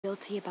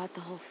Guilty about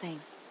the whole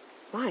thing.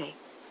 Why?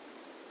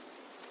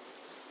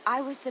 I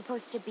was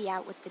supposed to be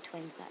out with the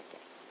twins that day.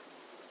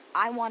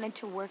 I wanted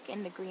to work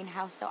in the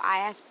greenhouse, so I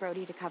asked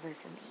Brody to cover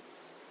for me.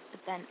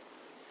 But then...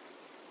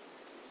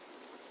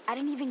 I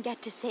didn't even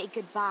get to say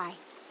goodbye.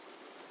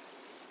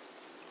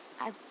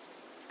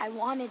 I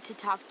wanted to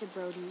talk to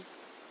Brody,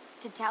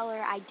 to tell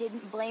her I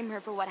didn't blame her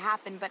for what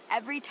happened, but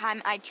every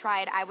time I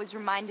tried, I was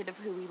reminded of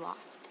who we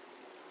lost.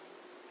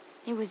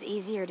 It was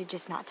easier to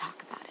just not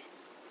talk about it.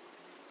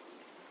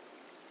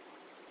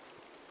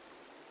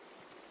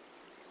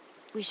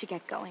 We should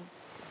get going.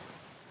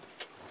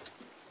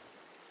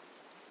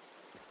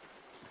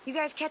 You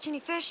guys catch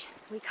any fish?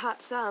 We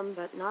caught some,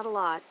 but not a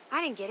lot.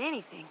 I didn't get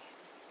anything.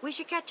 We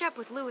should catch up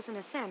with Lewis and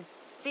Asim,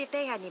 see if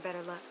they had any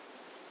better luck.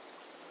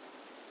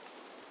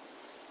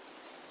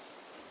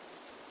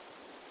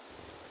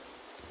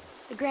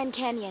 The Grand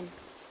Canyon.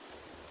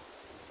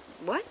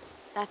 What?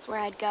 That's where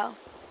I'd go.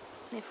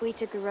 If we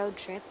took a road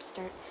trip,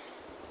 start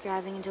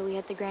driving until we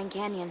hit the Grand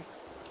Canyon.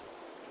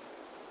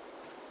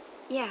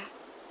 Yeah,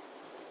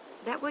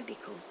 that would be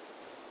cool.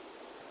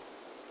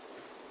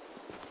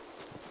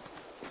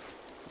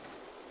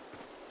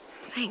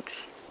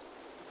 Thanks.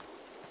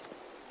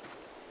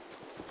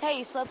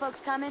 Hey,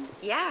 Slowpoke's coming?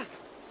 Yeah,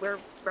 we're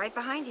right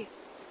behind you.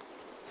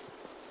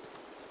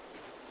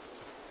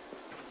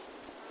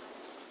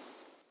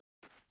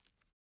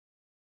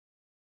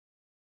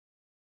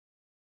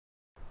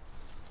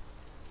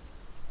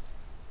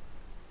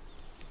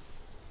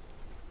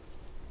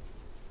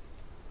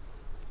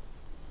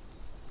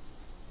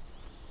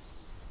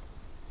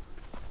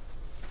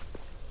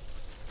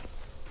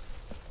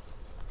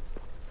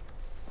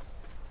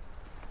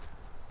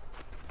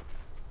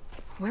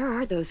 Where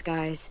are those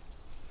guys?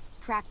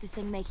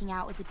 Practicing making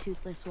out with a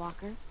toothless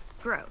walker.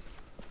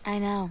 Gross. I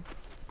know.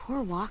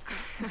 Poor Walker.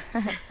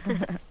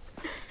 What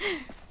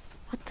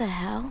the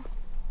hell?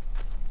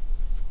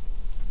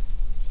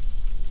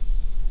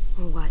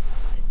 What?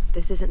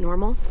 This isn't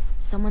normal?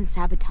 Someone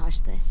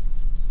sabotaged this.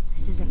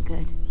 This isn't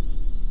good.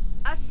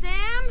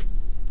 Asim?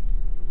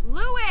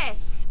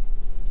 Lewis!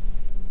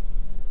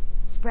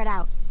 Spread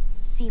out.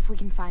 See if we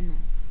can find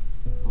them.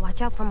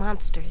 Watch out for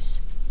monsters.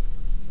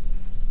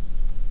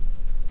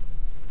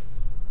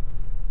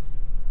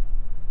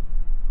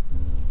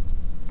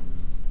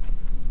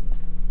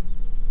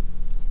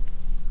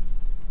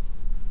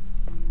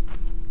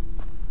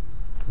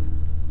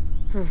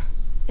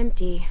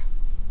 Empty.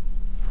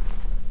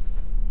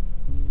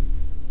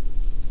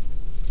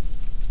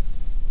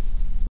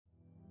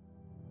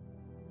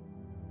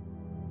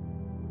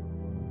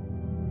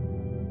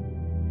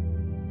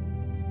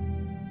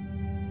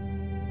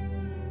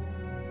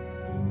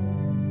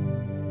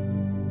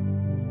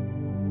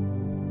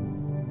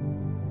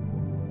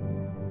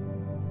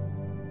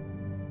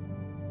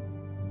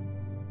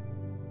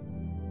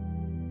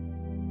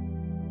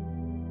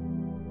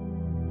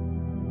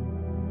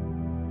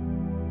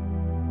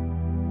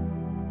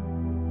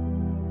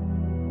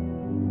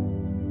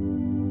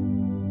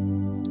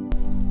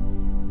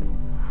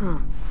 Huh.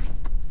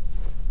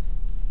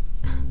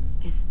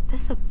 Is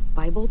this a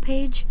Bible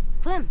page?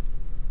 Clem,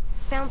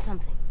 found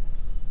something.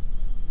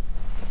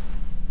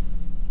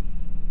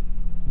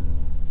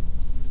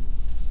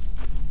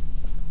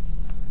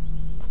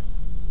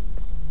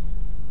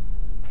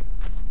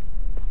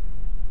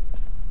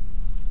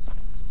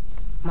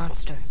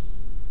 Monster.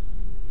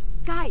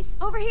 Guys,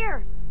 over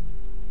here!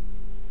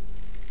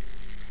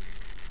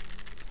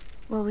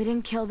 Well, we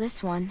didn't kill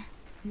this one.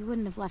 We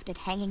wouldn't have left it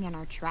hanging in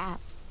our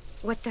trap.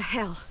 What the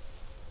hell?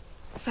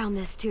 Found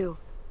this too.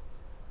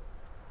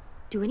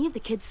 Do any of the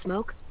kids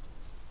smoke?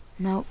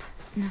 Nope.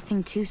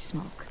 Nothing to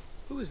smoke.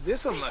 Who is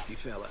this unlucky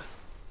fella?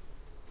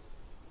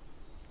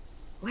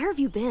 Where have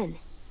you been?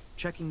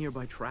 Checking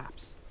nearby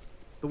traps.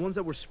 The ones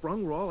that were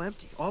sprung were all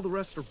empty. All the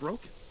rest are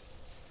broken.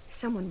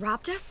 Someone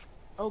robbed us?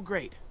 Oh,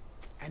 great.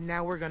 And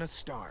now we're gonna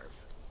starve.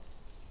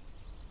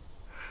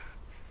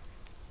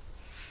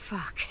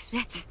 Fuck,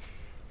 that's...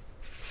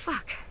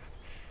 Fuck.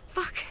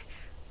 Fuck.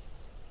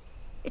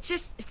 It's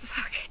just...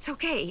 Fuck, it's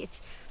okay.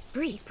 It's...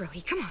 Breathe,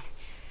 Brody. Come on.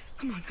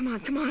 Come on, come on,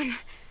 come on.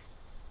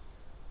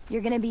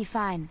 You're gonna be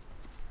fine.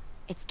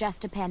 It's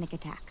just a panic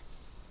attack.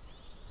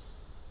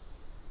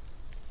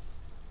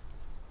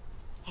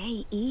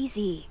 Hey,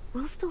 easy.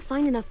 We'll still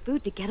find enough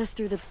food to get us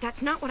through the...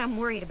 That's not what I'm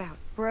worried about.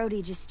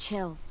 Brody, just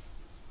chill.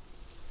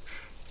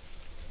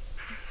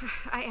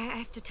 I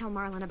have to tell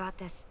Marlon about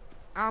this.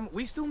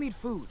 We still need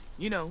food,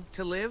 you know,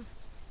 to live.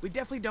 We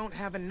definitely don't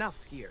have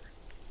enough here.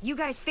 You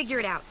guys figure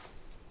it out.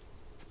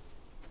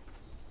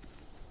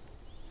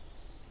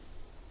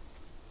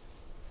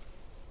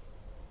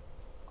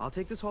 I'll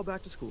take this haul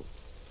back to school.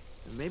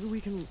 And maybe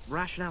we can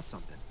ration out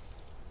something.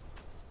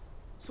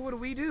 So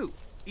what do?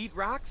 Eat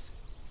rocks?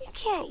 You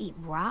can't eat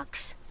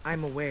rocks.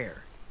 I'm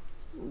aware.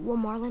 Will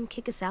Marlon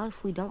kick us out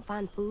if we don't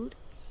find food?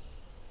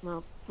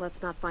 Well,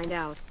 let's not find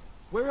out.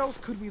 Where else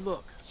could we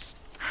look?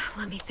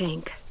 Let me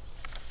think.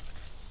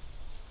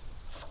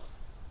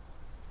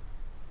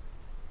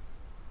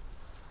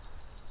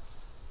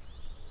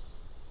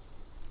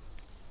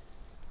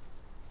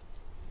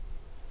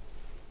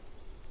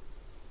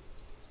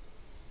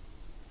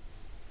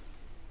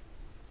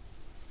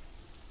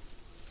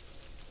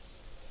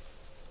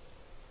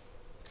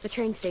 The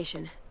train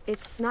station.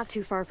 It's not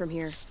too far from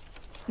here.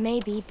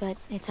 Maybe, but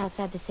it's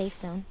outside the safe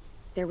zone.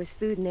 There was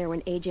food in there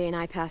when AJ and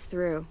I passed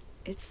through.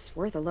 It's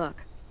worth a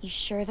look. You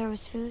sure there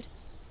was food?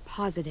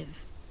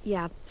 Positive.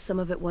 Yeah, some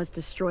of it was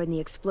destroyed in the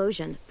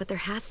explosion, but there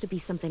has to be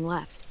something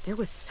left. There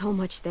was so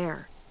much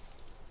there.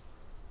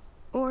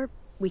 Or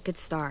we could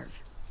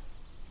starve.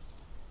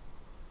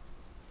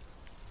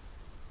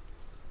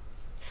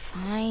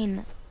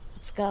 Fine.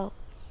 Let's go.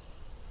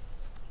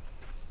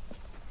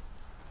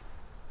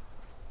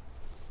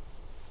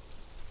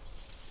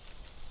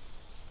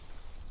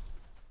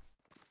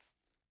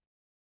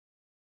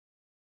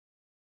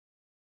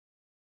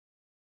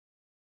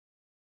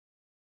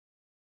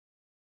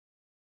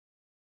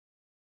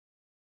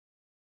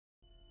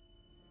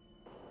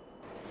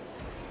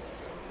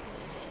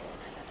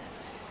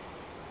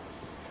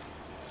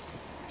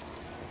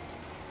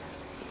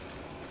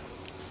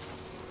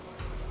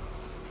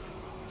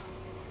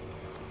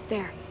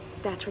 There.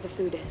 That's where the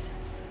food is.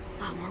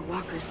 A lot more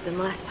walkers than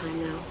last time,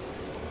 though.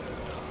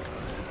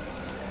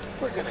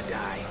 We're gonna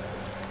die.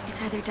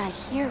 It's either die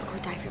here or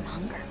die from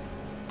hunger.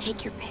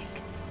 Take your pick.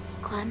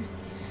 Clem,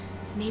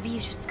 maybe you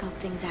should scope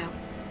things out.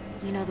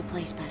 You know the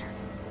place better.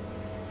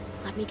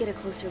 Let me get a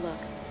closer look.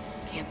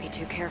 Can't be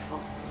too careful.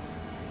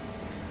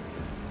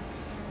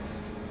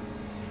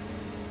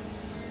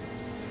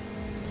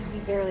 We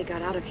barely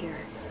got out of here.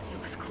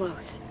 It was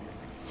close.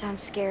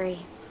 Sounds scary.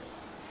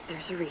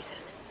 There's a reason.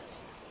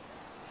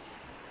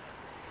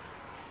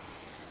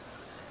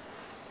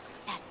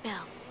 That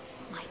bell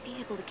might be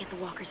able to get the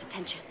walkers'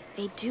 attention.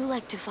 They do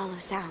like to follow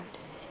sound.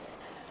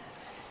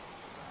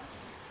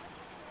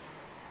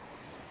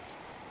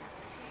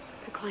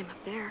 Could climb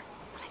up there,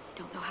 but I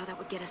don't know how that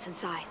would get us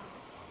inside.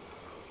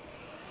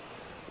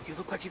 You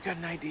look like you got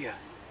an idea.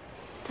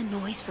 The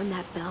noise from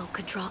that bell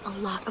could draw a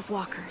lot of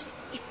walkers.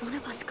 If one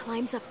of us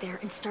climbs up there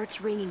and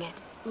starts ringing it...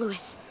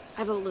 Louis.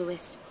 I vote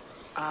Louis.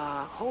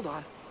 Hold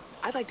on.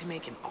 I'd like to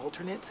make an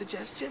alternate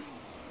suggestion.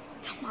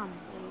 Come on,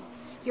 Lou.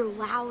 You're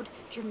loud,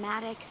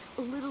 dramatic,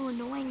 a little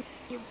annoying.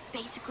 You're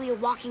basically a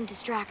walking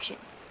distraction.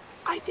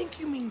 I think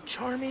you mean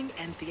charming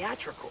and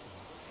theatrical.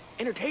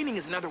 Entertaining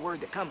is another word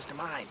that comes to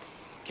mind.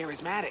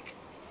 Charismatic.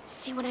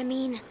 See what I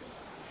mean?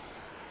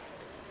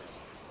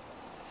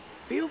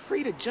 Feel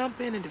free to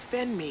jump in and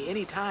defend me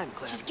anytime,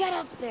 Clem. Just get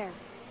up there.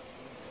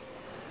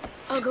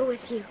 I'll go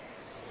with you.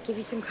 Give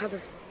you some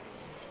cover.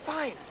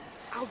 Fine,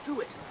 I'll do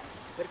it.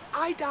 But if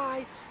I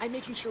die, I'm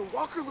making sure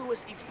Walker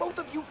Lewis eats both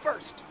of you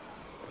first.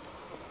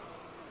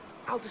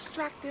 I'll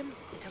distract them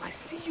until I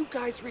see you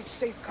guys reach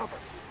safe cover.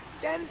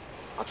 Then,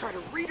 I'll try to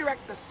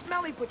redirect the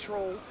smelly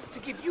patrol to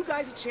give you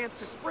guys a chance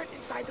to sprint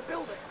inside the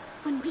building.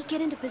 When we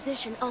get into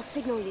position, I'll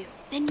signal you.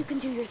 Then you can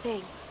do your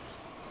thing.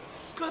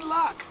 Good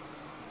luck!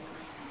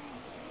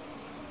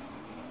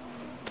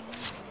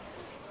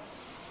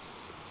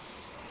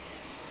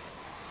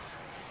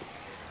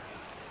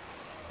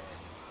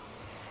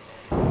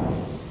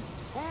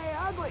 Hey,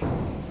 ugly!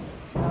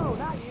 No,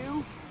 not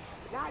you.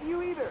 Not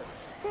you either.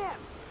 Him!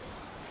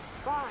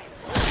 Fine.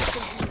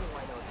 Confusing,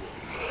 why don't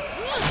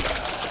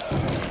you?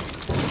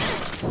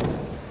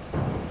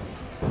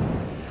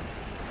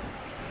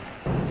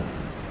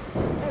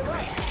 Hey,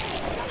 wait!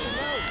 Got the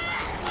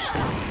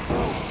nose.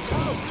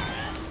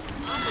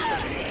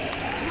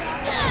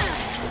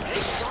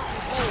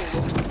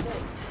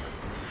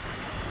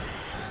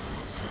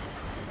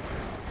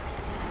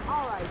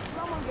 All right,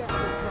 someone get this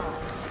on.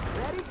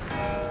 Ready?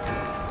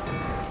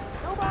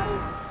 Nobody?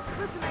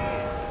 Listen to me.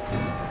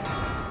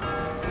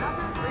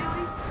 Nothing,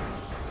 really?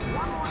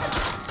 One more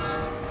time.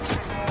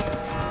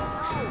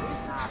 No,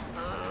 he's not.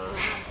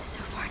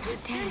 So far, not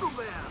dead. Jingle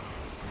Bell.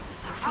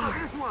 So How about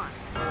far. this one?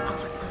 I'll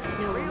let Louis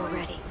know when we're Really?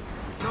 ready.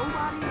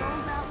 Nobody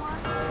knows that one?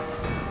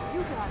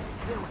 You guys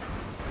kill it.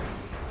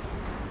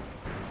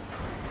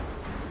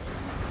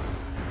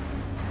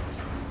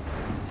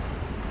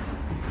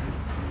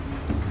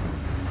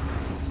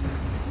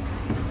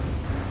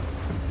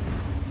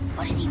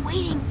 What is he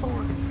waiting for?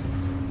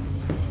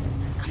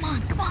 Come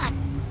on, come on.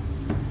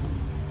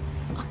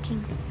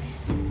 Fucking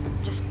Louis.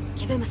 Just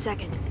give him a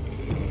second.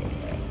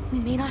 We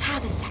may not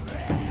have a second.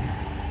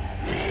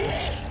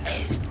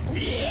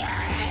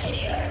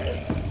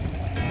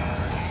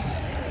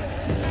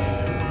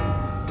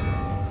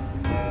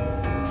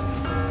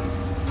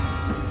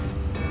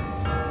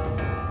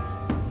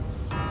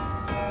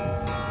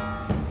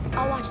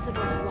 I'll watch the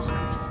door for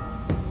walkers.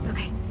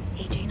 Okay,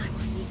 AJ and I will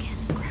sneak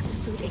in, grab the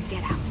food, and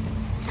get out.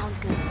 Sounds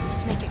good.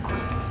 Let's make it quick.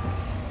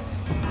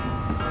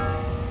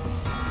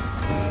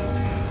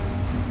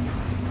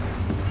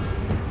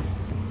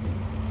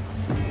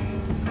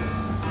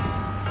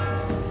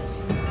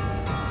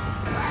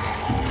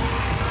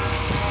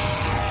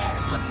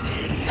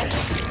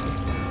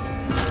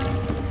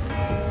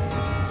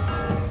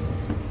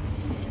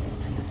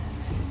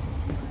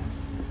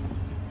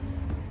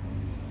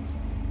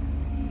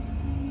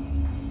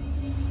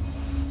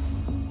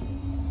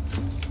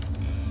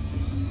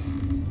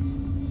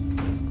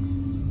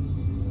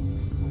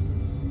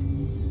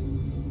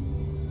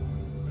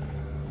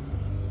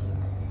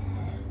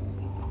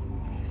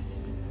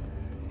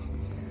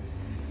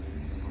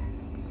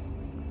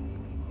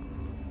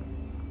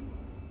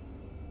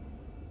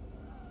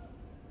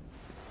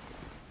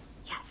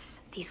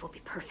 These will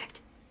be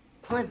perfect.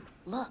 Clem,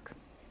 look.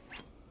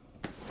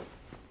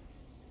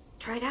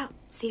 Try it out.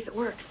 See if it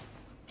works.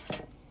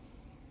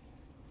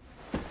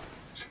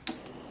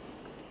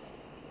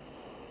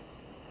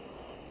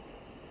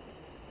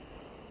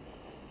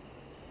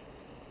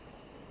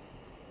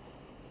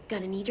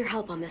 Gonna need your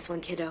help on this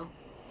one, kiddo.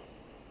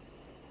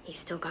 You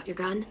still got your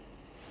gun?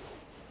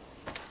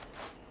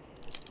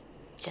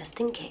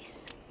 Just in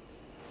case.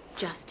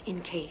 Just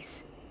in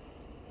case.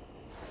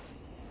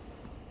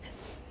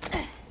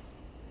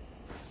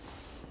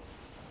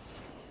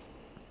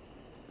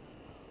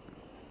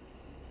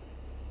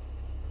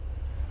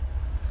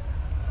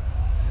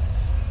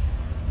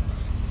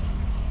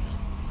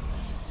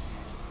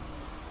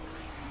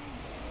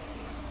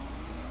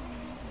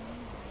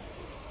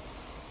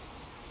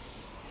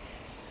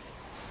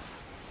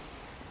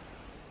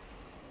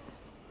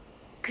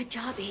 Good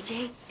job,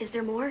 AJ. Is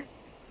there more?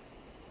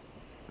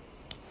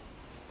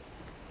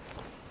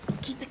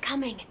 Keep it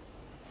coming.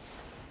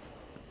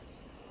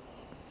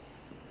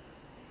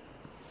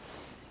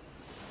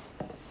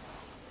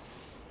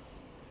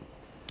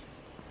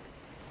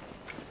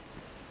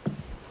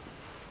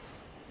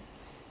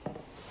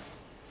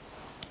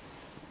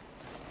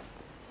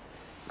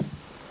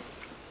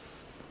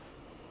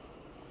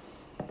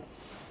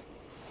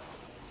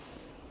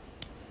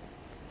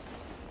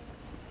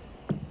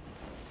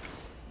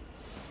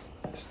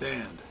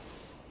 Stand.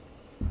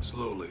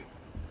 Slowly.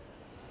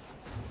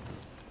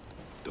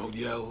 Don't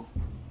yell.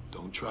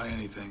 Don't try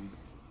anything.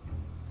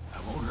 I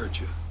won't hurt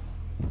you.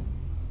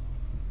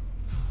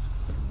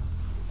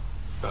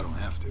 I don't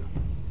have to.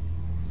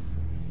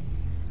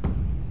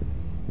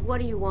 What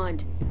do you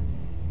want?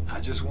 I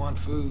just want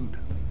food.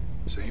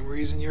 Same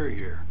reason you're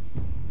here.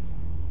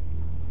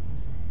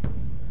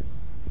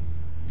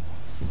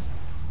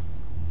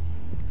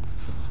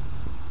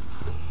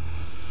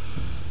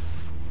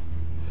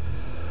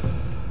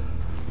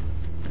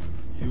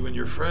 You and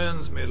your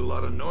friends made a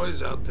lot of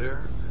noise out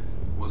there.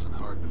 Wasn't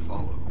hard to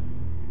follow.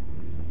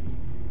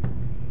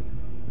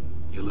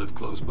 You live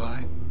close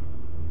by?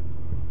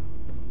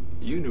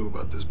 You knew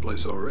about this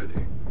place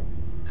already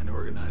and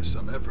organized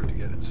some effort to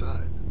get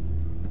inside.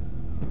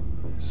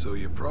 So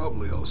you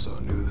probably also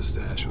knew the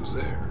stash was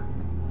there.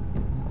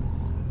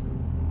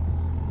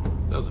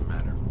 Doesn't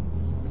matter.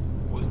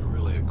 Wasn't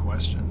really a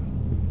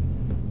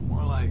question.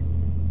 More like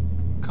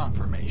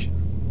confirmation.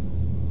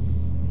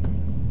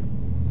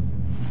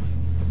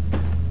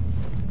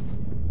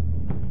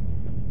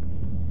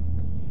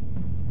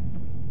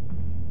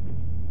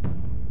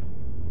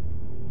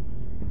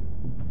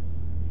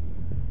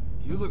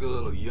 You look a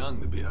little young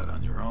to be out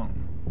on your own.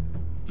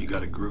 You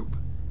got a group?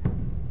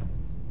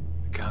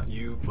 Count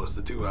you plus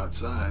the two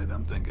outside,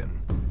 I'm thinking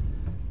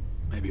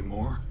maybe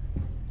more?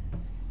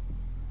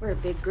 We're a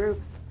big group.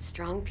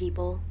 Strong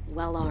people,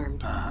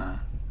 well-armed. Uh-huh.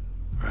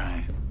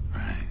 Right.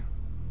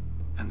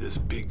 And this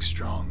big,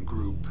 strong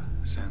group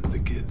sends the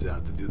kids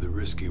out to do the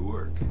risky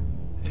work.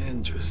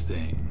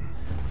 Interesting.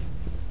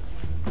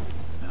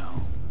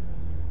 Now,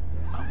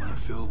 I'm gonna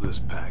fill this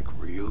pack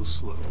real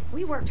slow.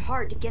 We worked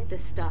hard to get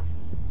this stuff.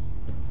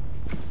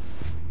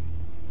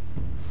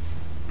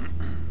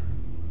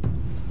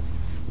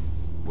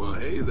 Well,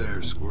 hey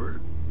there,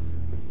 Squirt.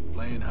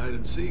 Playing hide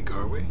and seek,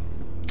 are we?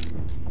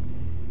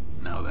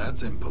 Now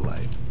that's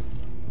impolite.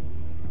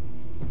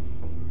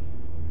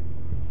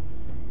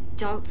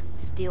 Don't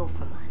steal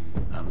from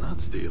us. I'm not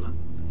stealing.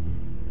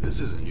 This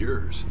isn't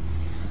yours.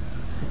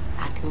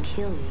 I can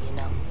kill you, you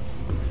know.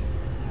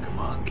 Come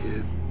on,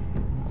 kid.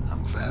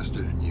 I'm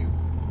faster than you.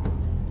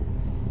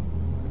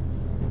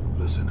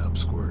 Listen up,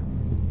 Squirt.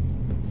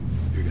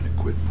 You're gonna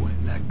quit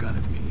pointing that gun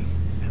at me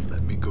and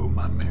let me go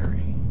my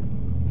Mary.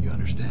 You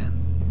understand?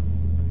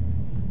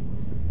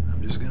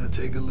 I'm just gonna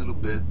take a little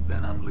bit,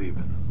 then I'm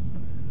leaving.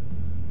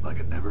 Like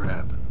it never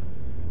happened.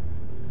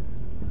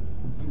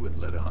 You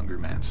wouldn't let a hungry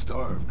man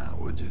starve now,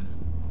 would you?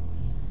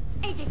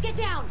 AJ, get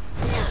down!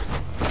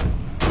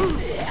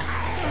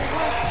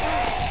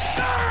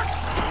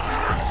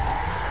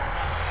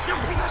 You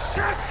piece of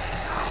shit!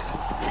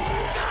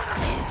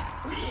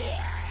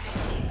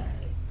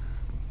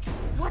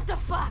 What the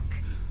fuck?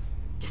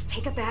 Just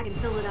take a bag and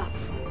fill it up.